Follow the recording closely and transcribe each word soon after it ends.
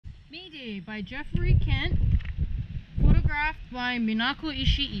Mayday by Jeffery, Kent, photographed by Minako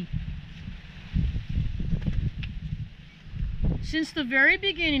Ishii. Since the very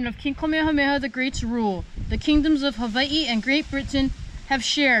beginning of King Kamehameha the Great's rule, the kingdoms of Hawaii and Great Britain have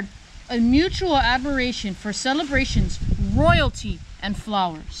shared a mutual admiration for celebrations, royalty, and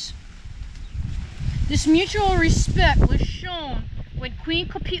flowers. This mutual respect was shown when Queen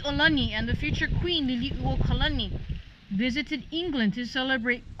Kapi'olani and the future Queen Liliuokalani visited England to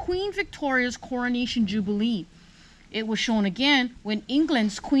celebrate Queen Victoria's coronation jubilee. It was shown again when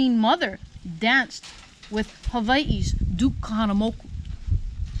England's Queen Mother danced with Hawaii's Duke Kahanamoku.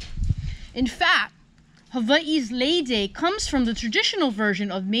 In fact, Hawaii's Lei Day comes from the traditional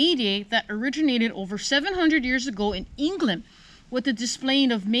version of May Day that originated over 700 years ago in England with the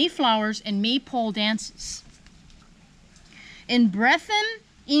displaying of Mayflowers and Maypole dances. In Brethren,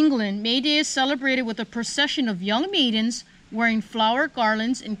 England, May Day is celebrated with a procession of young maidens wearing flower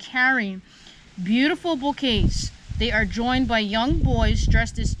garlands and carrying beautiful bouquets. They are joined by young boys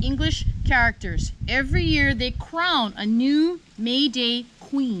dressed as English characters. Every year they crown a new May Day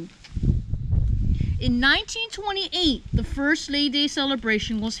queen. In 1928, the first Lei Day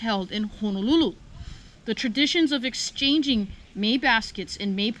celebration was held in Honolulu. The traditions of exchanging May baskets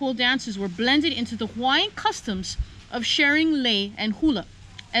and maypole dances were blended into the Hawaiian customs of sharing lei and hula,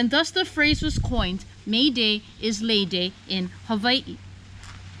 and thus the phrase was coined, May Day is Lei Day in Hawaii.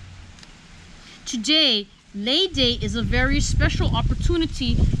 Today, Lei Day is a very special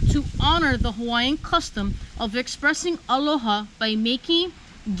opportunity to honor the Hawaiian custom of expressing aloha by making,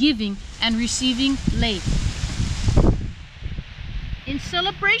 giving, and receiving lei. In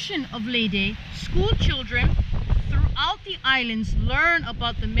celebration of Lei Day, school children throughout the islands learn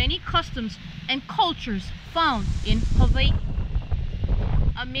about the many customs and cultures found in Hawaii.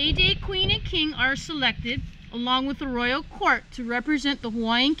 A May Day queen and king are selected, along with the royal court, to represent the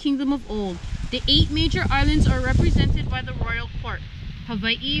Hawaiian kingdom of old. The 8 major islands are represented by the royal court: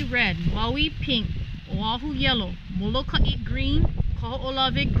 Hawaii red, Maui pink, Oahu yellow, Molokai green,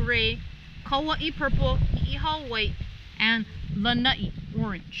 Kaho'olawe gray, Kauai purple, I'iha white, and Lanai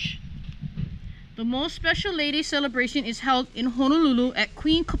orange. The most special Lei Day celebration is held in Honolulu at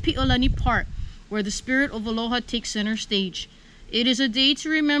Queen Kapi'olani Park, where the spirit of aloha takes center stage. It is a day to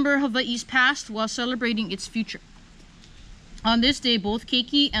remember Hawaii's past while celebrating its future. On this day, both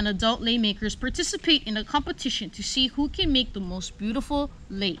keiki and adult lei makers participate in a competition to see who can make the most beautiful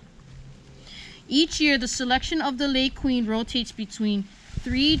lei. Each year, the selection of the lei queen rotates between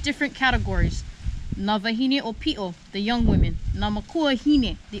 3 different categories: Nawahine o Pi'o, the young women;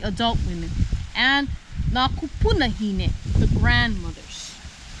 Namakuahine, the adult women; and Nakupunahine, the grandmothers.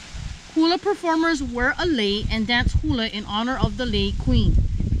 Hula performers wear a lei and dance hula in honor of the lei queen,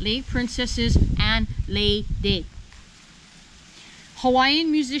 lei princesses, and Lei Day.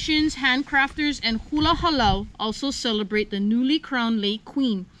 Hawaiian musicians, handcrafters, and hula halau also celebrate the newly crowned lei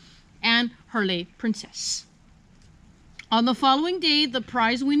queen and her lei princess. On the following day, the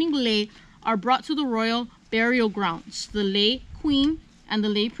prize-winning lei are brought to the royal burial grounds. The lei queen and the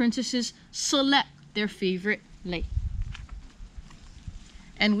lei princesses select their favorite lei.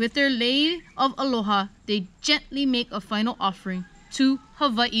 And with their lei of aloha, they gently make a final offering to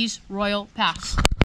Hawaii's royal past.